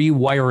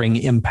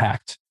rewiring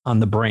impact on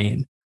the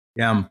brain.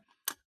 Yeah.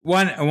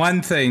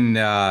 One thing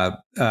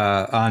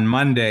on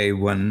Monday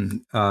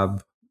when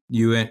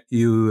you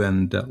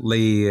and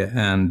Lee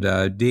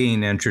and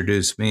Dean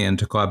introduced me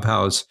into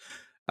Clubhouse,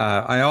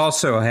 I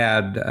also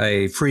had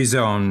a free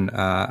zone.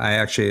 I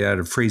actually had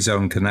a free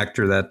zone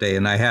connector that day,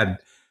 and I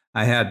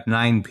had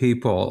 9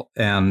 people,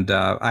 and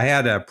I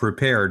had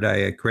prepared.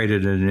 I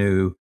created a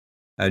new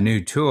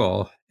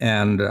tool,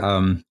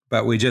 and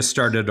but we just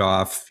started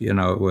off. It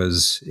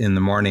was in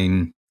the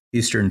morning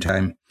Eastern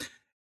time.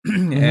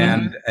 Mm-hmm.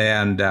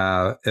 and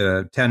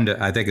 10 to,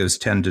 I think it was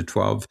 10 to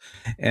 12.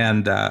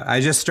 And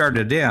I just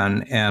started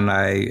in, and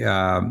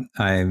I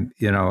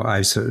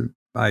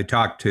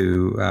talked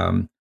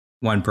to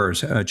one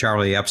person,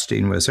 Charlie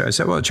Epstein was there. I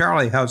said, well,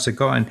 Charlie, how's it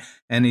going?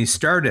 And he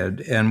started,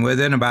 and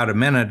within about a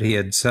minute, he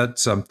had said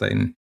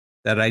something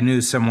that I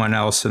knew someone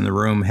else in the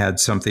room had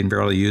something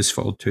really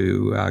useful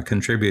to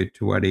contribute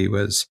to what he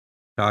was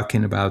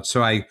talking about.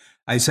 So I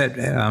said,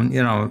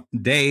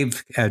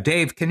 Dave,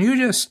 can you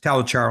just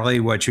tell Charlie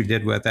what you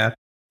did with that?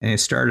 And he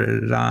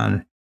started it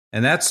on.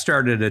 And that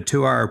started a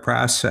 2-hour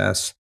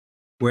process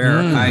where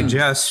I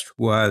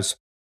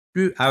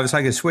was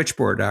like a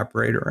switchboard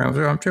operator. I was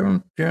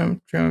and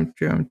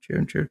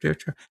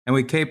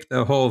we kept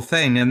the whole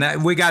thing. And that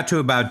we got to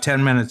about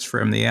 10 minutes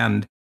from the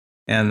end.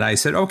 And I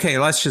said, okay,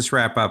 let's just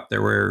wrap up.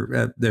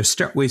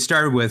 We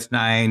started with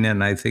 9,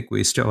 and I think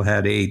we still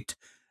had 8,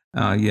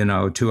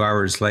 2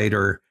 hours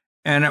later.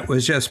 And it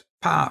was just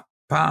pop,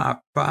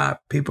 pop,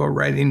 pop, people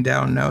writing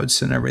down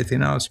notes and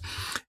everything else.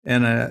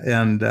 And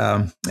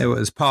it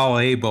was Paul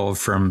Abel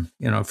from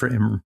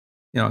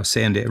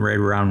Sandy, right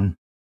around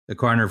the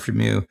corner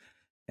from you.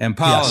 And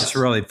Paul is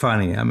really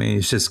funny. I mean,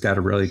 he's just got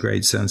a really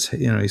great sense.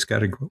 He's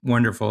got a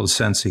wonderful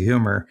sense of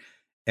humor.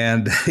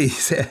 And he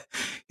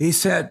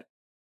said,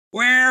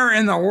 where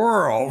in the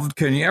world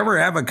can you ever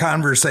have a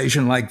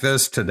conversation like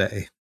this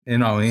today?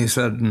 He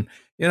said,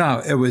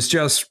 it was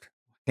just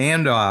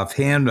hand off.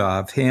 And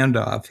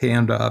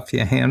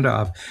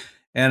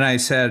I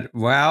said,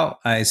 well,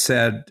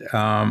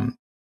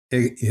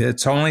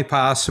 it's only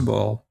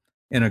possible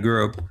in a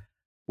group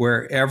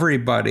where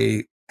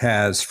everybody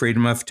has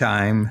freedom of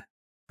time,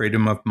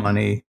 freedom of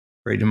money,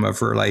 freedom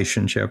of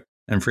relationship,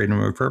 and freedom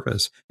of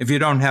purpose. If you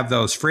don't have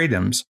those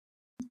freedoms,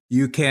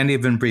 you can't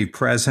even be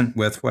present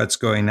with what's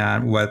going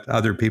on, what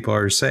other people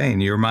are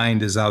saying. Your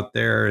mind is out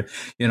there.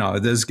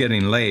 This is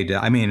getting late.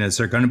 I mean, is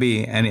there going to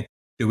be any?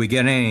 Do we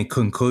get any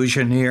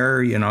conclusion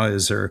here?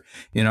 Is there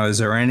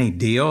any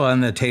deal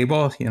on the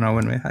table?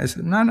 I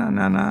said,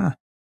 no.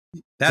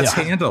 That's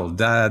handled.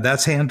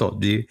 That's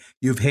handled.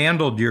 You've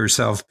handled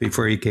yourself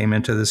before you came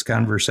into this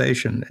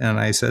conversation. And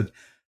I said,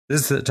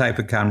 this is the type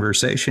of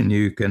conversation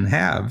you can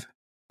have.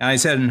 And I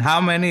said, and how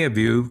many of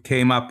you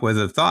came up with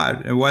a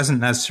thought? It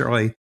wasn't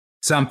necessarily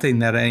something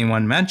that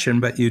anyone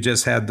mentioned, but you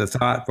just had the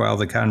thought while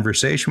the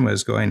conversation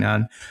was going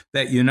on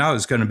that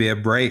is going to be a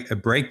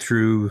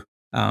breakthrough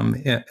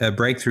in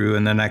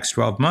the next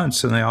 12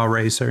 months. And they all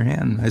raised their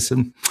hand. I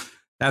said,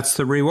 that's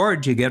the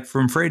reward you get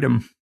from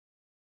freedom.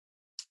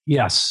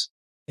 Yes.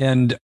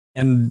 And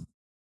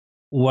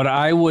what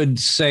I would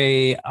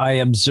say I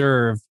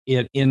observe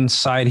it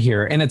inside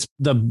here, and it's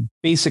the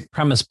basic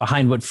premise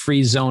behind what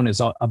Free Zone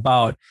is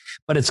about,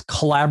 but it's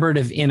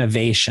collaborative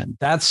innovation.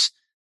 That's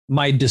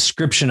my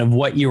description of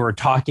what you were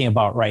talking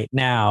about right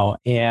now.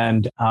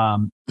 And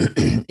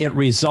it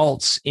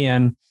results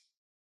in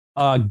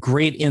a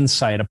great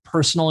insight, a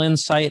personal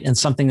insight, and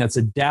something that's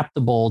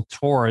adaptable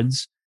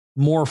towards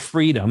more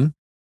freedom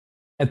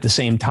at the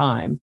same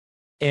time.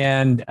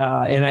 And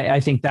I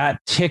think that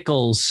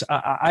tickles.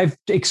 I've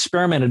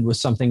experimented with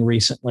something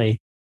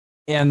recently,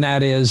 and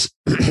that is,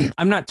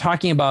 I'm not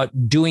talking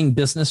about doing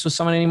business with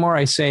someone anymore.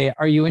 I say,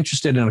 are you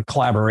interested in a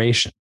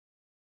collaboration?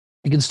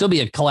 It can still be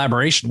a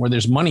collaboration where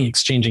there's money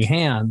exchanging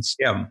hands.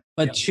 Yeah.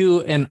 But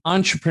to an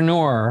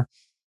entrepreneur,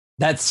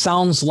 that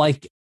sounds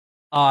like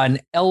an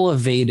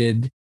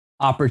elevated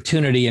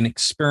opportunity and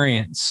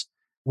experience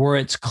where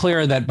it's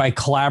clear that by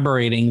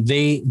collaborating,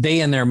 they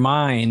in their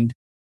mind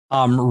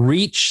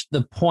reach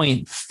the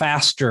point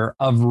faster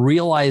of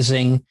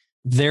realizing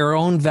their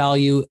own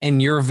value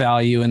and your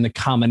value and the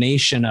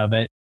combination of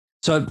it.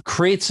 So it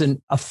creates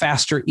a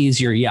faster,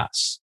 easier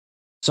yes.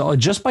 So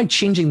just by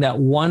changing that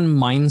one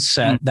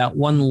mindset, that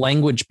one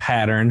language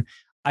pattern,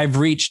 I've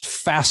reached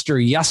faster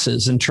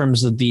yeses in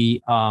terms of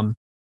the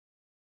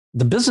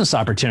business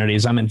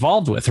opportunities I'm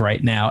involved with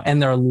right now,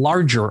 and they're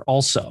larger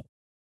also.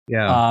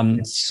 Yeah.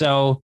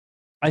 So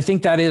I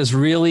think that is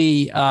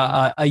really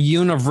a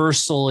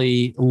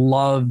universally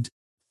loved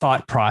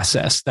thought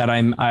process that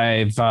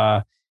I've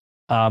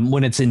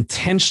when it's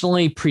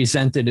intentionally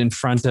presented in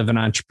front of an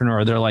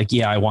entrepreneur, they're like,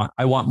 yeah, I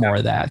want more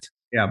of that.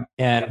 Yeah.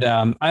 And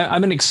I'm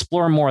going to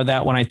explore more of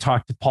that when I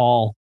talk to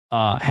Paul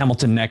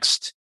Hamilton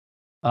next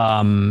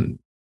and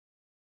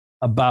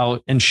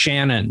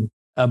Shannon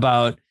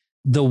about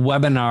the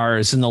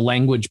webinars and the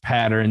language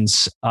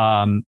patterns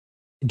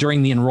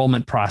during the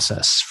enrollment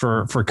process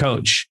for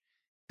Coach.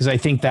 Because I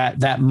think that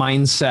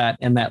mindset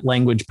and that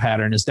language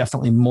pattern is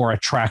definitely more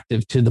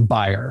attractive to the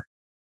buyer.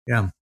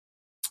 Yeah.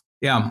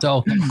 Yeah.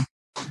 So,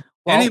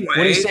 anyway,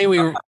 what do you say we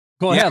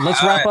go ahead?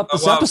 Let's wrap up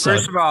this episode.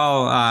 First of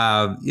all,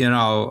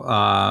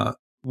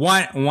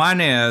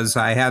 one is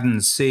I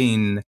hadn't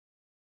seen,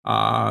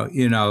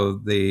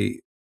 the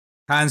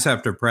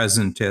concept of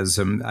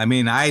presentism. I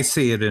mean, I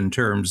see it in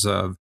terms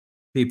of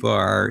people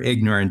are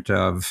ignorant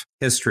of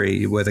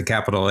history with a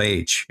capital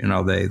H,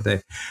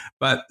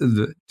 but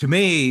to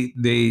me,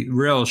 the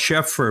real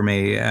shift for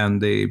me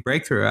and the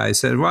breakthrough, I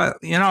said, well,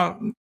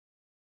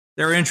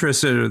 they're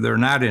interested or they're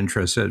not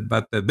interested.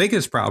 But the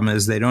biggest problem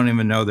is they don't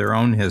even know their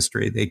own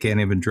history. They can't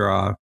even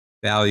draw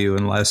value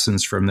and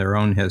lessons from their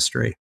own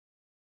history.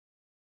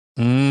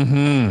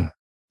 So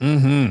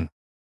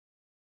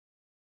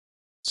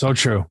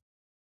true.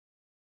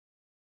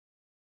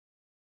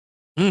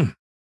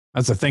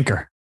 That's a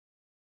thinker.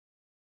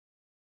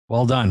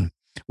 Well done.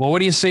 Well, what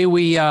do you say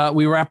we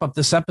wrap up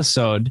this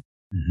episode?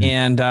 Mm-hmm.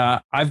 And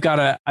I've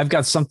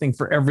got something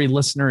for every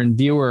listener and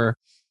viewer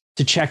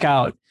to check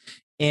out.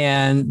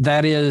 And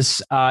that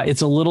is,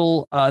 it's a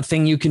little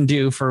thing you can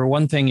do. For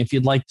one thing, if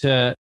you'd like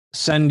to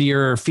send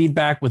your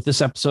feedback with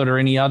this episode or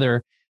any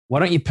other, why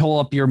don't you pull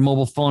up your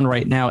mobile phone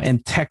right now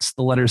and text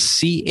the letter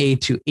CA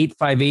to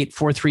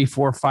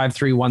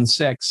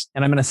 858-434-5316.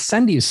 And I'm going to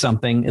send you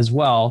something as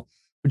well,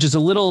 which is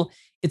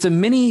it's a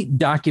mini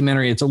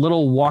documentary. It's a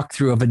little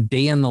walkthrough of a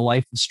day in the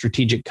life of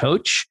Strategic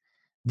Coach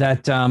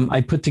that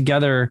I put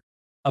together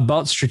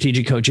about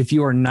Strategic Coach. If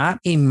you are not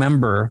a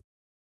member,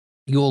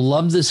 you will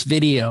love this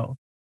video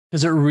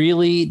because it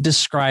really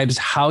describes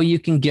how you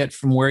can get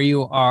from where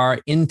you are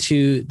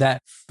into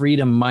that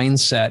freedom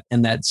mindset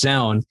and that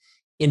zone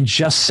in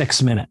just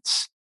 6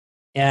 minutes.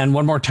 And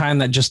one more time,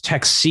 that just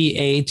text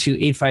CA to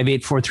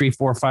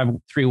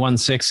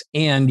 858-434-5316.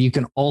 And you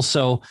can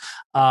also,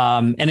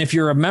 and if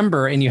you're a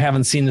member and you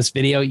haven't seen this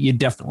video, you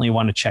definitely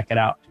want to check it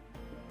out.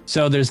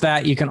 So there's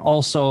that. You can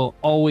also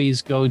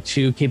always go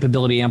to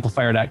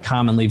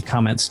capabilityamplifier.com and leave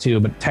comments too,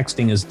 but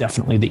texting is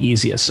definitely the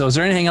easiest. So is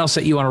there anything else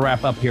that you want to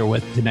wrap up here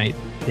with tonight,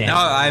 Dan? No,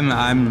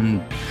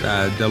 I'm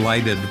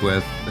delighted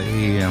with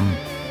the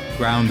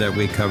ground that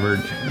we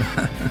covered.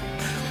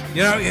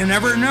 You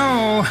never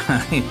know.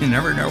 You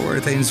never know where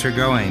things are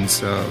going.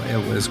 So it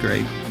was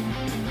great.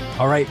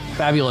 All right.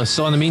 Fabulous.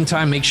 So in the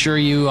meantime, make sure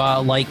you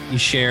like, you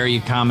share,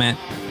 you comment.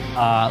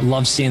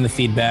 Love seeing the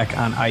feedback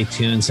on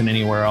iTunes and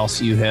anywhere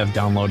else you have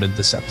downloaded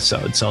this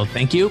episode. So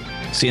thank you.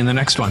 See you in the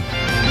next one.